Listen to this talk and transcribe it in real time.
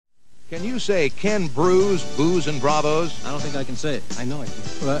Can you say Ken Brews, Booze, and Bravos? I don't think I can say it. I know I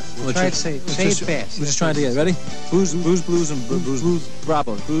can. We'll try to say it. Say it fast. We're just trying to get it. Ready? Booze, blues, and blues,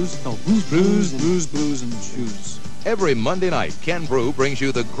 Bravos. Booze? No, blues, and shoes. Every Monday night, Ken Brew brings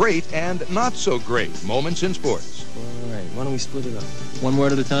you the great and not so great moments in sports. All right. Why don't we split it up? One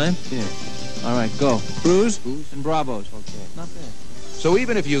word at a time? Yeah. All right, go. Blues and Bravos. Okay. Not bad. So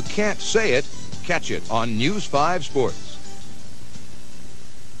even if you can't say it, catch it on News 5 Sports.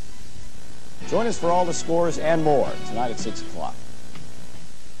 Join us for all the scores and more tonight at 6 o'clock.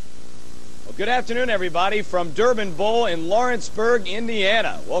 Well, good afternoon, everybody, from Durbin Bowl in Lawrenceburg,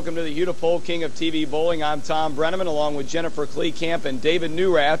 Indiana. Welcome to the Hoinke King of TV Bowling. I'm Thom Brennaman, along with Jennifer Klekamp and David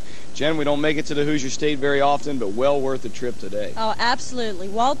Newrath. Jen, we don't make it to the Hoosier State very often, but well worth the trip today. Oh, absolutely.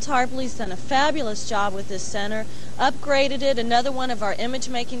 Walt Tarpley's done a fabulous job with this center, upgraded it, another one of our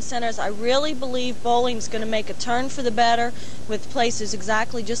image-making centers. I really believe bowling's going to make a turn for the better with places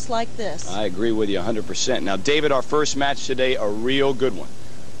exactly just like this. I agree with you 100%. Now, David, our first match today, a real good one.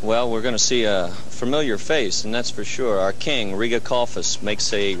 Well, we're going to see a familiar face, and that's for sure. Our king, Riga Kalfas,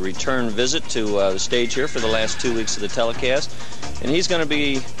 makes a return visit to the stage here for the last 2 weeks of the telecast. And he's going to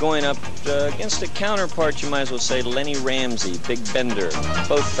be going up against a counterpart, you might as well say, Len Ramsey, Big Bender.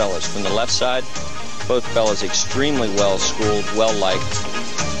 Both fellas from the left side. Both fellas extremely well-schooled, well-liked.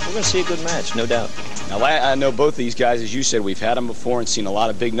 We're going to see a good match, no doubt. Now, I know both these guys, as you said, we've had them before and seen a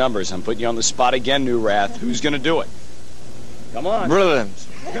lot of big numbers. I'm putting you on the spot again, Newrath. Who's going to do it? Come on. Brilliant.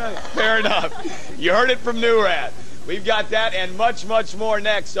 Fair enough. You heard it from Newrath. We've got that and much, much more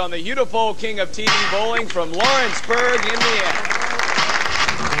next on the Hoinke King of TV Bowling from Lawrenceburg, Indiana.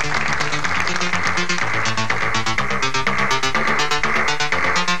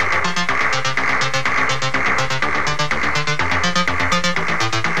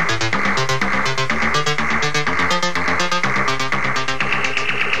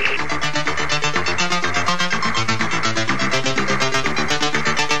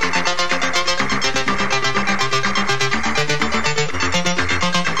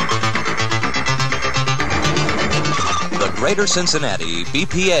 Greater Cincinnati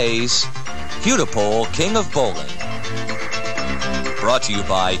BPA's Hoinke King of Bowling. Brought to you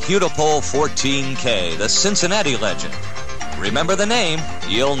by Hoinke 14K, the Cincinnati legend. Remember the name,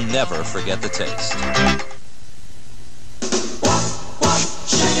 you'll never forget the taste.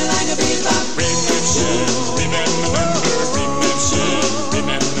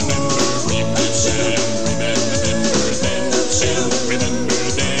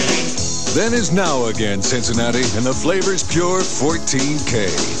 Then is now again, Cincinnati, and the flavor's pure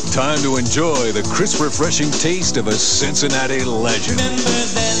 14K. Time to enjoy the crisp, refreshing taste of a Cincinnati legend.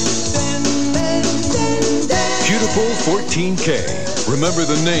 Hoinke 14K. Remember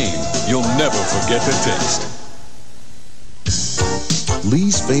the name, you'll never forget the taste.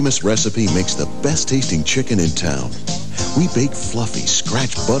 Lee's famous recipe makes the best tasting chicken in town. We bake fluffy,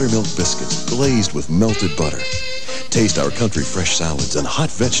 scratched buttermilk biscuits glazed with melted butter. Taste our country fresh salads and hot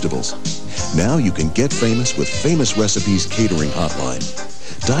vegetables. Now you can get famous with Famous Recipes Catering Hotline.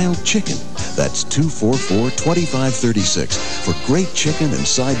 Dial chicken. That's 244-2536 for great chicken and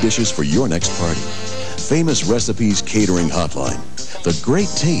side dishes for your next party. Famous Recipes Catering Hotline. The great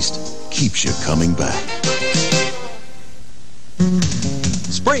taste keeps you coming back.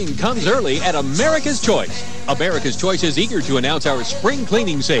 Spring comes early at America's Choice. America's Choice is eager to announce our spring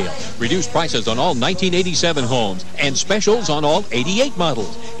cleaning sale. Reduced prices on all 1987 homes and specials on all 88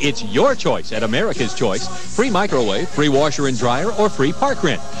 models. It's your choice at America's Choice. Free microwave, free washer and dryer, or free park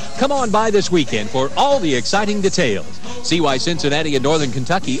rent. Come on by this weekend for all the exciting details. See why Cincinnati and Northern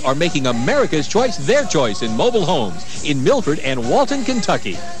Kentucky are making America's Choice their choice in mobile homes in Milford and Walton,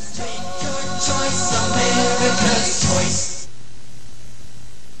 Kentucky.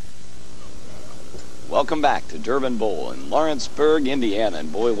 Welcome back to Durbin Bowl in Lawrenceburg, Indiana.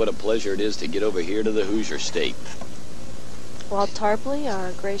 And boy, what a pleasure it is to get over here to the Hoosier State. Walt Tarpley,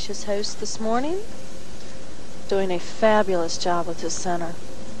 our gracious host this morning, doing a fabulous job with his center.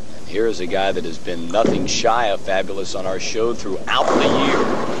 And here is a guy that has been nothing shy of fabulous on our show throughout the year.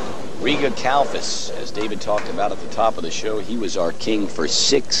 Riga Kalfas, as David talked about at the top of the show, he was our king for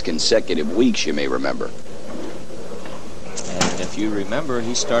 6 consecutive weeks, you may remember. And if you remember,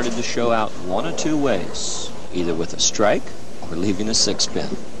 he started the show out one of two ways, either with a strike or leaving a 6-pin.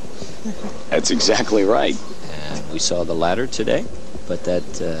 That's exactly right. And we saw the latter today, but that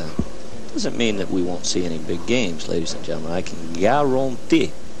doesn't mean that we won't see any big games, ladies and gentlemen. I can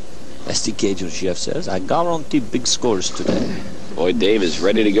guarantee, as the Cajun chef says, I guarantee big scores today. Boy, Dave is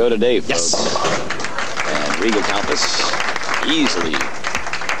ready to go today, folks. Yes. And Riga Kalfas easily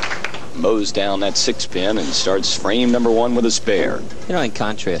mows down that 6-pin and starts frame number 1 with a spare. You know, in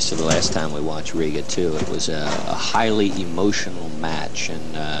contrast to the last time we watched Riga, too, it was a highly emotional match,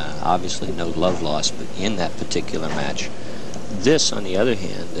 and obviously no love lost, but in that particular match. This, on the other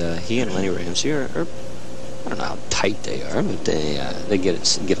hand, he and Lenny Ramsey are I don't know how tight they are, but they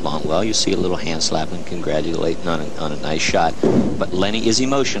get along well. You see a little hand slapping, congratulating on a nice shot. But Lenny is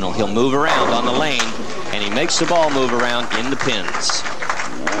emotional. He'll move around on the lane, and he makes the ball move around in the pins.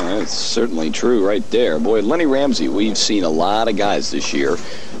 That's certainly true right there. Boy, Lenny Ramsey, we've seen a lot of guys this year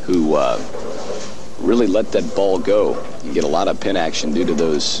who really let that ball go and get a lot of pin action due to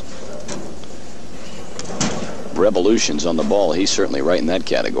those revolutions on the ball. He's certainly right in that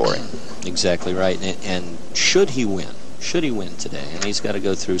category. Exactly right. And should he win today, and he's got to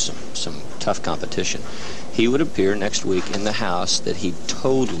go through some tough competition, he would appear next week in the house that he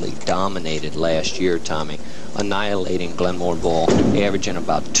totally dominated last year, Tommy, annihilating Glenmore Bowl, averaging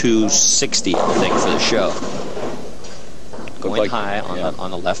about 260, I think, for the show. Going high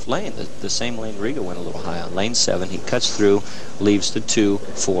on the left lane, the same lane Riga went a little high on. Lane 7, he cuts through, leaves the 2,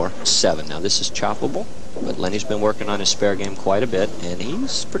 4, 7. Now this is choppable, but Lenny's been working on his spare game quite a bit, and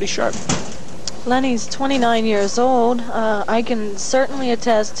he's pretty sharp. Lenny's 29 years old. I can certainly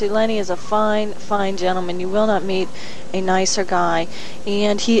attest to Lenny is a fine, fine gentleman. You will not meet a nicer guy.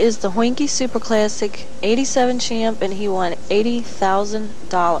 And he is the Hoinke Super Classic 87 champ, and he won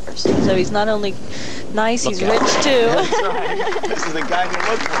 $80,000. So he's not only nice, he's rich too. That's right. This is the guy you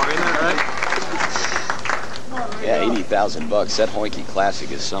look for, isn't it, right? Yeah, $80,000. That Hoinke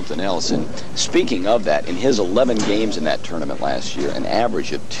Classic is something else. And speaking of that, in his 11 games in that tournament last year, an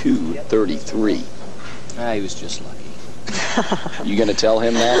average of 233. He was just lucky. You going to tell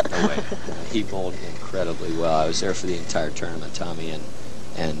him that? No way. He bowled incredibly well. I was there for the entire tournament, Tommy,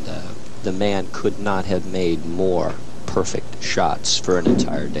 and the man could not have made more perfect shots for an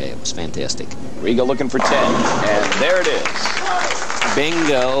entire day. It was fantastic. Riga looking for 10, and there it is.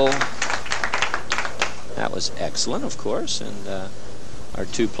 Bingo. That was excellent, of course, and our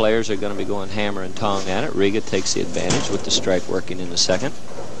two players are going to be going hammer and tong at it. Riga takes the advantage with the strike working in the second.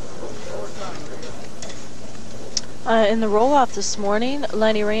 In the roll-off this morning,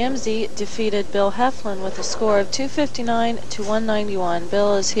 Lenny Ramsey defeated Bill Heflin with a score of 259 to 191.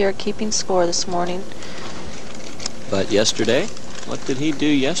 Bill is here keeping score this morning. But yesterday, what did he do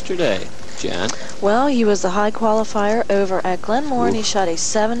yesterday, Jan? Well, he was the high qualifier over at Glenmore, and he shot a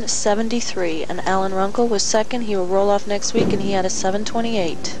 773. And Alan Runkle was second. He will roll off next week, and he had a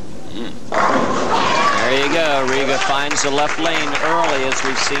 728. There you go. Riga finds the left lane early, as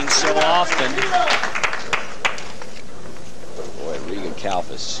we've seen so often. Boy, Riga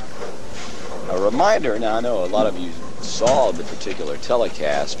Kalfas. A reminder, now I know a lot of you saw the particular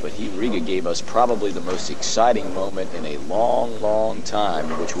telecast, but Riga gave us probably the most exciting moment in a long, long time,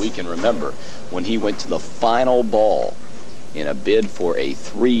 which we can remember, when he went to the final ball in a bid for a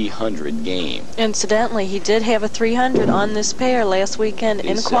 300 game. Incidentally, he did have a 300 on this pair last weekend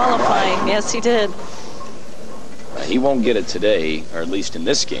in qualifying. Right. Yes, he did. He won't get it today, or at least in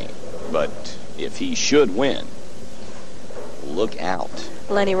this game, but if he should win, look out.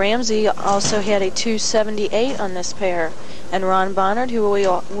 Lenny Ramsey also had a 278 on this pair, and Ron Bonnard, who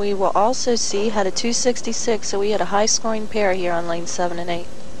we will also see, had a 266, so we had a high-scoring pair here on lane 7 and 8.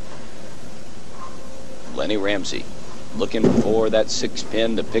 Lenny Ramsey looking for that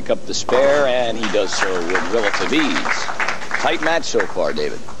 6-pin to pick up the spare, and he does so with relative ease. Tight match so far,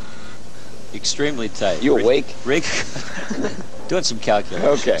 David. Extremely tight. You awake? Rick, doing some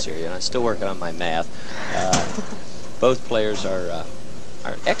calculations here. You know, I'm still working on my math. Both players are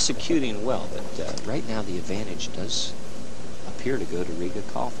executing well, but right now the advantage does appear to go to Riga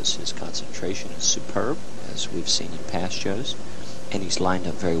Kalfas. His concentration is superb, as we've seen in past shows, and he's lined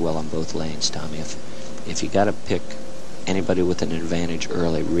up very well on both lanes, Tommy. If you got to pick anybody with an advantage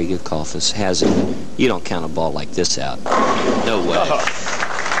early, Riga Kalfas has it. You don't count a ball like this out. No way.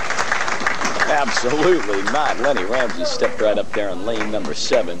 Absolutely not. Lenny Ramsey stepped right up there on lane number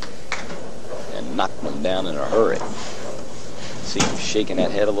 7 and knocked him down in a hurry. See him shaking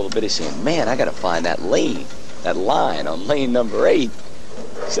that head a little bit. He's saying, man, I got to find that line on lane number 8,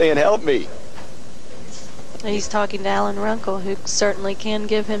 saying, help me. He's talking to Alan Runkle, who certainly can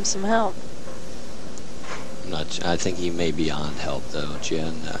give him some help. I think he may be on help, though,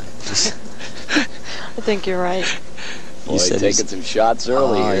 Jen. I think you're right. Boy, he's taking some shots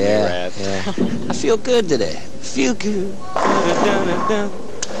early here in Newrath. Yeah. I feel good today. Feel good.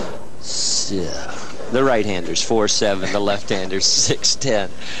 The right-hander's 4-7, the left-hander's 6-10.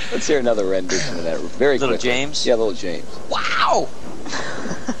 Let's hear another rendition of that very quickly. Little James? Yeah, Little James. Wow!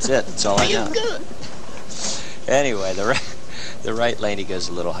 That's it. That's all I know. Good. Anyway, The right lane, he goes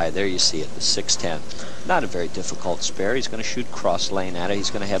a little high. There you see it, the 6-10. Not a very difficult spare. He's going to shoot cross lane at it.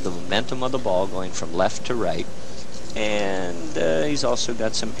 He's going to have the momentum of the ball going from left to right. And he's also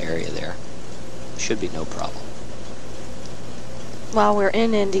got some area there. Should be no problem. While we're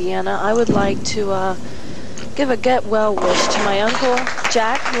in Indiana, I would like to give a get well wish to my uncle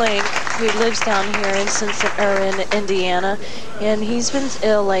Jack Link, who lives down here in Indiana, and he's been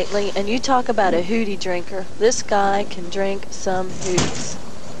ill lately. And you talk about a hootie drinker. This guy can drink some hooties.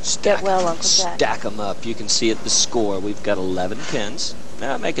 Get well, Uncle Jack. Stack them up. You can see at the score we've got 11 pins.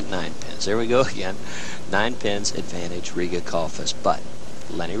 Now make it 9 pins. There we go again. 9 pins, advantage Riga Kalfas. But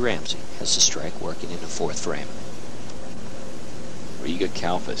Lenny Ramsey has the strike working in the 4th frame. Riga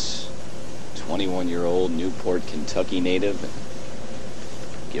Kalfas, 21-year-old Newport, Kentucky native,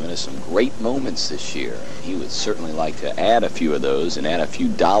 giving us some great moments this year. He would certainly like to add a few of those and add a few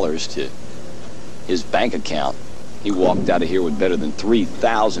dollars to his bank account. He walked out of here with better than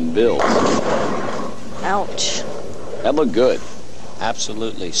 3,000 bills. Ouch. That looked good.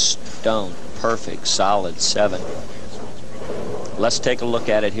 Absolutely stone, perfect, solid 7. Let's take a look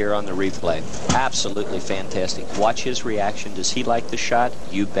at it here on the replay. Absolutely fantastic. Watch his reaction. Does he like the shot?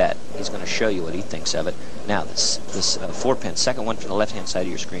 You bet. He's going to show you what he thinks of it. Now, this 4-pin, second one from the left-hand side of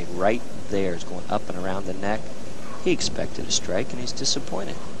your screen, right there is going up and around the neck. He expected a strike, and he's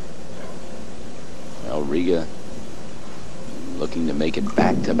disappointed. Well, Riga looking to make it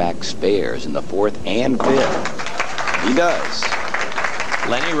back-to-back spares in the 4th and 5th. He does.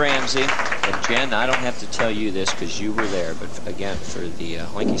 Lenny Ramsey. And Jen, I don't have to tell you this because you were there, but again, for the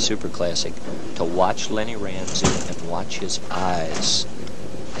Hoinke Super Classic, to watch Lenny Ramsey and watch his eyes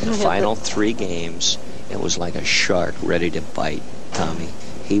in the final 3 games, it was like a shark ready to bite, Tommy.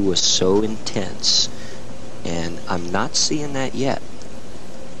 He was so intense, and I'm not seeing that yet.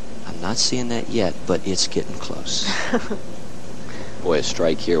 I'm not seeing that yet, but it's getting close. Boy, a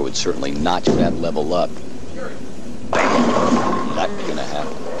strike here would certainly notch that level up. Bam! That's going to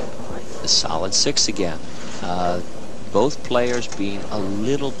happen. The solid 6 again. Both players being a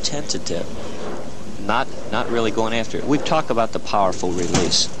little tentative, not really going after it. We've talked about the powerful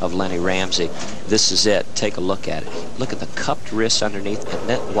release of Lenny Ramsey. This is it. Take a look at it. Look at the cupped wrist underneath, and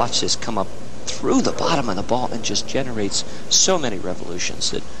then watch this come up through the bottom of the ball and just generates so many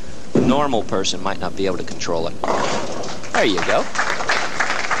revolutions that a normal person might not be able to control it. There you go.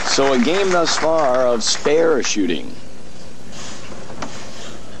 So a game thus far of spare shooting.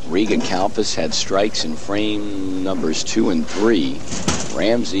 Riga Kalfas had strikes in frame numbers 2 and 3.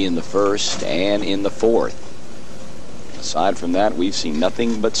 Ramsey in the 1st and in the 4th. Aside from that, we've seen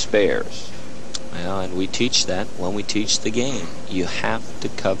nothing but spares. Well, and we teach that when we teach the game. You have to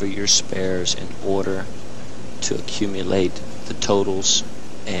cover your spares in order to accumulate the totals.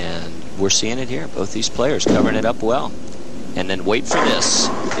 And we're seeing it here. Both these players covering it up well. And then wait for this.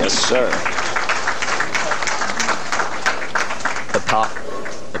 Yes, sir.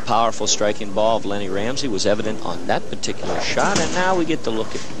 The powerful striking ball of Lenny Ramsey was evident on that particular shot, and now we get to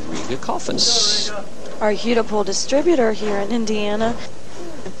look at Riga Kalfas. Our Hudipole distributor here in Indiana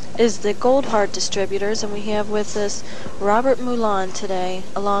is the Goldheart Distributors, and we have with us Robert Moulin today,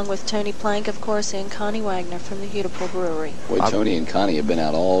 along with Tony Plank, of course, and Connie Wagner from the Hudipole Brewery. Boy, Tony and Connie have been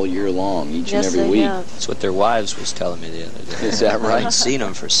out all year long, each and every week. Have. That's what their wives was telling me the other day. Is that right? I haven't seen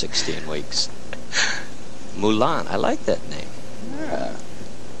them for 16 weeks. Moulin, I like that name. Yeah.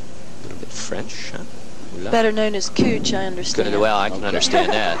 A little bit French, huh? Moulin. Better known as Cooch, I understand. Good, well, I can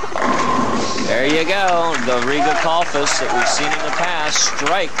understand that. There you go. The Riga Kalfas that we've seen in the past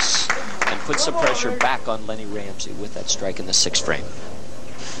strikes and puts the pressure back on Lenny Ramsey with that strike in the 6th frame.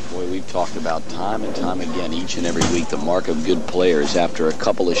 Boy, we've talked about time and time again, each and every week, the mark of good players. After a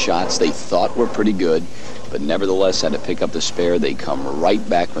couple of shots they thought were pretty good, but nevertheless had to pick up the spare. They come right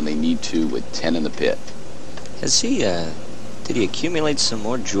back when they need to with 10 in the pit. Has he, did he accumulate some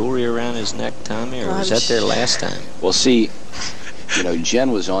more jewelry around his neck, Tommy, or was that there last time? Well, see, you know,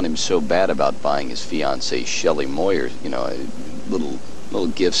 Jen was on him so bad about buying his fiancée, Shelley Moyer, you know, little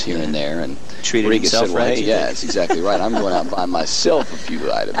gifts here and there, and treated Riga himself said, well, right. hey, yeah, that's exactly right. I'm going out and buying myself a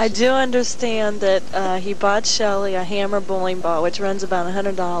few items. I do understand that he bought Shelley a hammer bowling ball, which runs about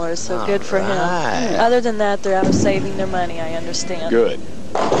 $100, so good for him. Other than that, they're out of saving their money, I understand. Good.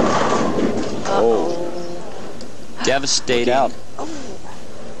 Uh-oh. Devastating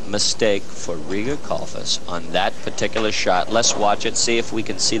mistake for Riga Kalfas on that particular shot. Let's watch it, see if we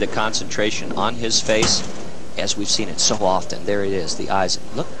can see the concentration on his face as we've seen it so often. There it is, the eyes.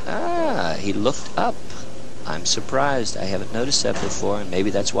 Look, he looked up. I'm surprised. I haven't noticed that before, and maybe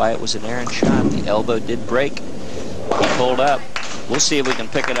that's why it was an errant shot. The elbow did break. He pulled up. We'll see if we can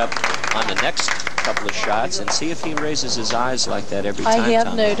pick it up on the next couple of shots and see if he raises his eyes like that every time. I have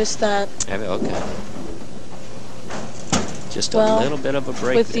Tom. noticed that. Okay. Just Well, a little bit of a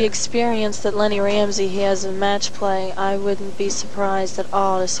break with there. the experience that Len Ramsey has in match play, I wouldn't be surprised at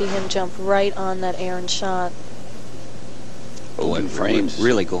all to see him jump right on that errant shot. Open frames.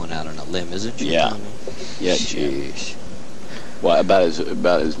 Really going out on a limb, isn't it? Yeah. Yeah, jeez. Well, about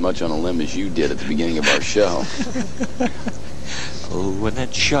as much on a limb as you did at the beginning of our show. Oh, when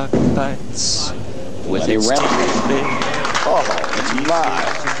that shark bites with Lenny its Ramsey. teeth big. Oh, my.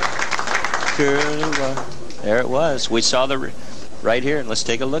 There it was. We saw the right here, and let's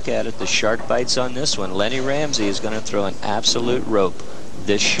take a look at it. The shark bites on this one. Lenny Ramsey is going to throw an absolute rope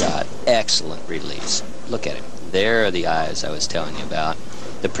this shot. Excellent release. Look at him. There are the eyes I was telling you about.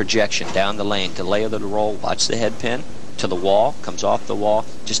 The projection down the lane, delay of the roll. Watch the head pin to the wall, comes off the wall,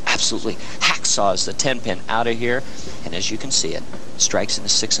 just absolutely hacksaws the 10-pin out of here. And as you can see it, strikes in the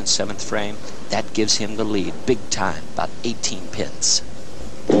 6th and 7th frame. That gives him the lead, big time, about 18 pins.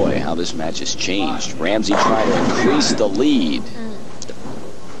 Boy, how this match has changed. Ramsey trying to increase the lead.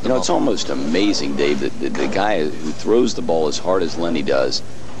 You know, it's almost amazing, Dave, that the guy who throws the ball as hard as Lenny does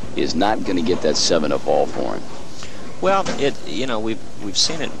is not going to get that 7-up ball for him. Well, you know, we've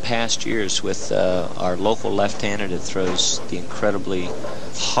seen it in past years with our local left-hander that throws the incredibly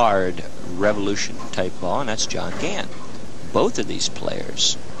hard revolution type ball, and that's John Gann. Both of these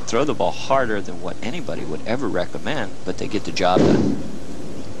players throw the ball harder than what anybody would ever recommend, but they get the job done.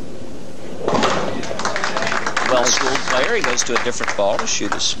 Well-schooled player, he goes to a different ball to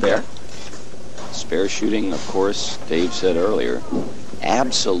shoot his spare. Spare shooting, of course, Dave said earlier,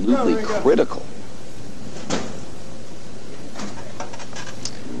 absolutely critical.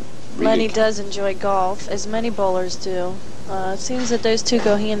 Lenny does enjoy golf, as many bowlers do. It seems that those two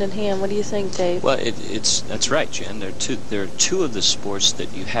go hand in hand. What do you think, Dave? Well, that's right, Jen. There are two of the sports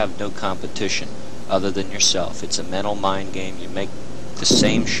that you have no competition other than yourself. It's a mental mind game. You make the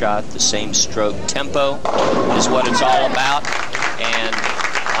same shot, the same stroke. Tempo is what it's all about. And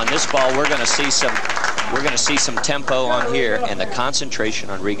on this ball, we're going to see some tempo on here, and the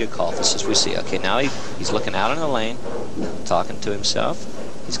concentration on Riga Kalfas as we see. Okay, now he's looking out in the lane, talking to himself.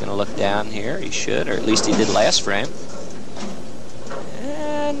 He's going to look down here. He should, or at least he did last frame.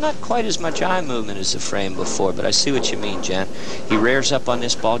 Not quite as much eye movement as the frame before, but I see what you mean, Jen. He rears up on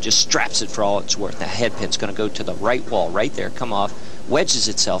this ball, just straps it for all it's worth. The head pin's going to go to the right wall, right there, come off, wedges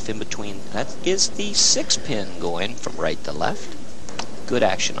itself in between. That is the 6-pin going from right to left. Good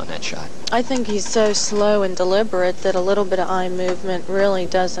action on that shot. I think he's so slow and deliberate that a little bit of eye movement really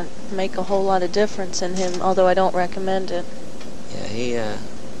doesn't make a whole lot of difference in him, although I don't recommend it. Yeah,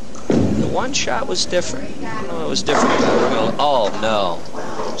 the one shot was different. I don't know what was different about it. Oh, no.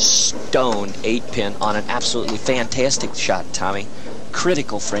 Stoned 8-pin on an absolutely fantastic shot, Tommy.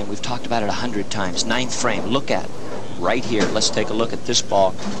 Critical frame. We've talked about it 100 times. 9th frame. Look at it. Right here. Let's take a look at this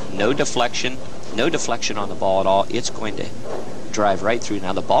ball. No deflection. No deflection on the ball at all. It's going to drive right through.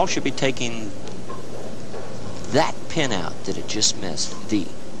 Now, the ball should be taking that pin out that it just missed. The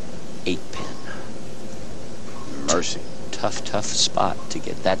 8-pin. Mercy. Tough spot to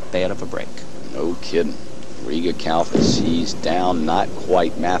get that bad of a break. No kidding. Riga Kalfas, he's down, not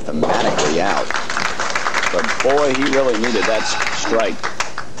quite mathematically out. But boy, he really needed that strike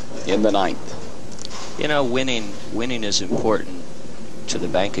in the 9th. You know, winning is important to the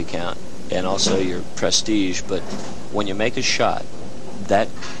bank account and also your prestige, but when you make a shot, that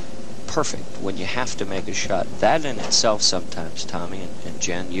perfect, when you have to make a shot, that in itself sometimes, Tommy and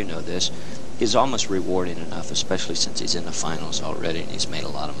Jen, you know this, is almost rewarding enough, especially since he's in the finals already and he's made a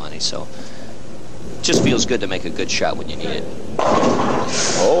lot of money. So it just feels good to make a good shot when you need it.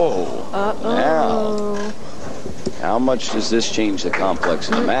 Oh, now, how much does this change the complex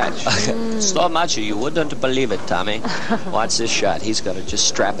of the match? So much you wouldn't believe it, Tommy. Watch this shot. He's going to just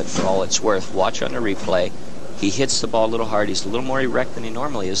strap it for all it's worth. Watch on the replay. He hits the ball a little hard. He's a little more erect than he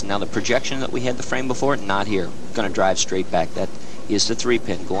normally is. Now the projection that we had the frame before, not here. Going to drive straight back. That is the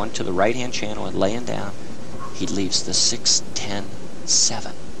 3-pin going to the right-hand channel and laying down. He leaves the 6, 10,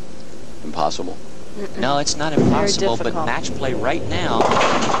 7. Impossible? No, it's not impossible, but match play right now,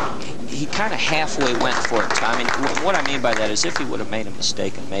 he kind of halfway went for it, Tommy. What I mean by that is if he would have made a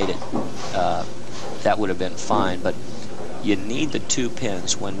mistake and made it, that would have been fine, but you need the 2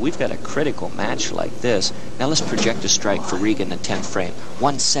 pins. When we've got a critical match like this, now let's project a strike for Riga in the 10th frame.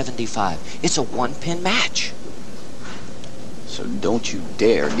 175. It's a 1-pin match. So don't you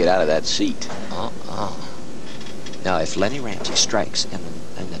dare get out of that seat. Now, if Lenny Ramsey strikes in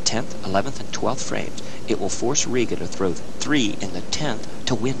the 10th, 11th, and 12th frames, it will force Riga to throw 3 in the 10th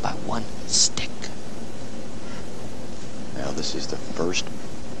to win by 1 stick. Now, this is the first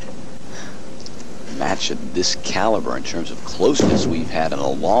match of this caliber in terms of closeness we've had in a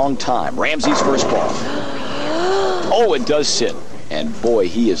long time. Ramsey's first ball. Oh, it does sit. And boy,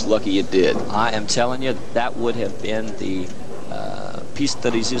 he is lucky it did. I am telling you, that would have been the piece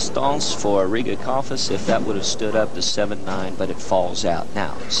de resistance for Riga Kalfas if that would have stood up to 7-9, but it falls out.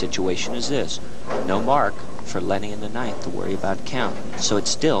 Now, the situation is this. No mark for Lenny in the ninth to worry about count. So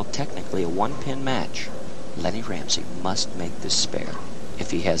it's still technically a one-pin match. Lenny Ramsey must make this spare if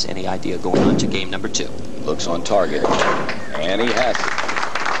he has any idea going on to game number 2. Looks on target, and he has it.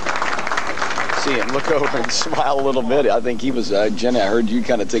 See him look over and smile a little bit. I think he was, Jenny, I heard you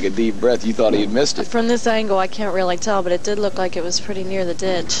kind of take a deep breath. You thought he had missed it. From this angle, I can't really tell, but it did look like it was pretty near the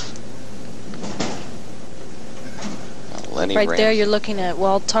ditch. Lenny right Ramsey. there, you're looking at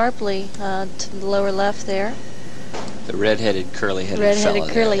Walt Tarpley to the lower left there. The red-headed, curly-headed Red-headed,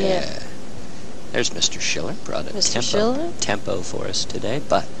 fella curly-head. there. There's Mr. Schiller. Brought a tempo for us today,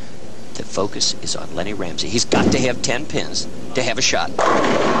 but the focus is on Lenny Ramsey. He's got to have 10 pins to have a shot.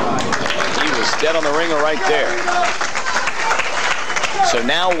 He was dead on the ringer right there. So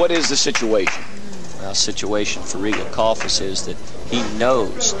now what is the situation? Well, situation for Riga Kalfas is that he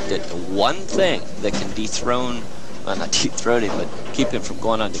knows that the one thing that can dethrone, well, not dethrone him, but keep him from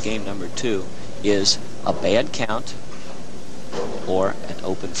going on to game number 2 is a bad count or an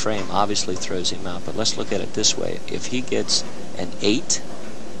open frame. Obviously throws him out, but let's look at it this way. If he gets an 8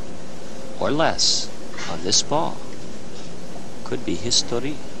 or less on this ball, could be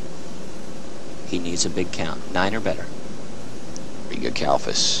history. He needs a big count, 9 or better. Riga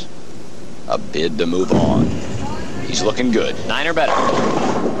Kalfas, a bid to move on. He's looking good. 9 or better.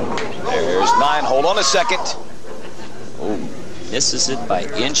 There's 9. Hold on a second. Oh, misses it by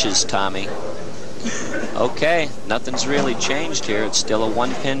inches, Tommy. Okay, nothing's really changed here. It's still a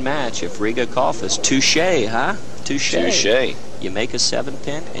one-pin match. If Riga Kalfas, touche, huh? Touche. touche. You make a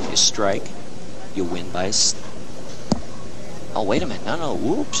 7-pin and you strike, you win by oh, wait a minute. No.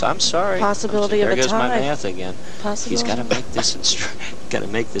 Whoops. I'm sorry. Possibility of a tie. There goes my math again. Possibility. He's got to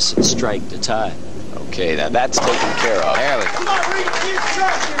make this and strike to tie. Okay, now that's taken care of. There we go. Come on, Riga, keep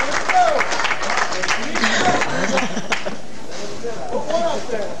tracking. Let's go.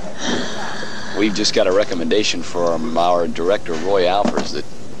 We've just got a recommendation from our director, Roy Alpers, that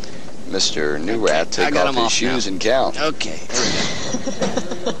Mr. Newrath take off his shoes and count. Okay, here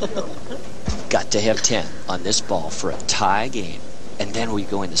we go. Got to have 10 on this ball for a tie game. And then we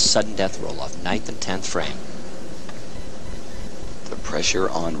go into sudden death roll-off, 9th and 10th frame. The pressure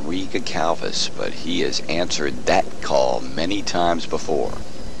on Riga Kalfas, but he has answered that call many times before.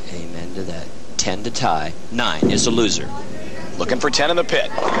 Amen to that. 10 to tie. 9 is a loser. Looking for 10 in the pit.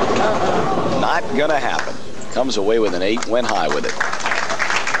 Not gonna happen. Comes away with an 8, went high with it.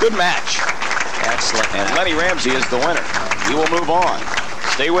 Good match. Excellent. And Lenny Ramsey is the winner. He will move on.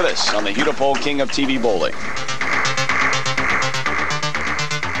 Stay with us on the Hudepohl King of TV Bowling.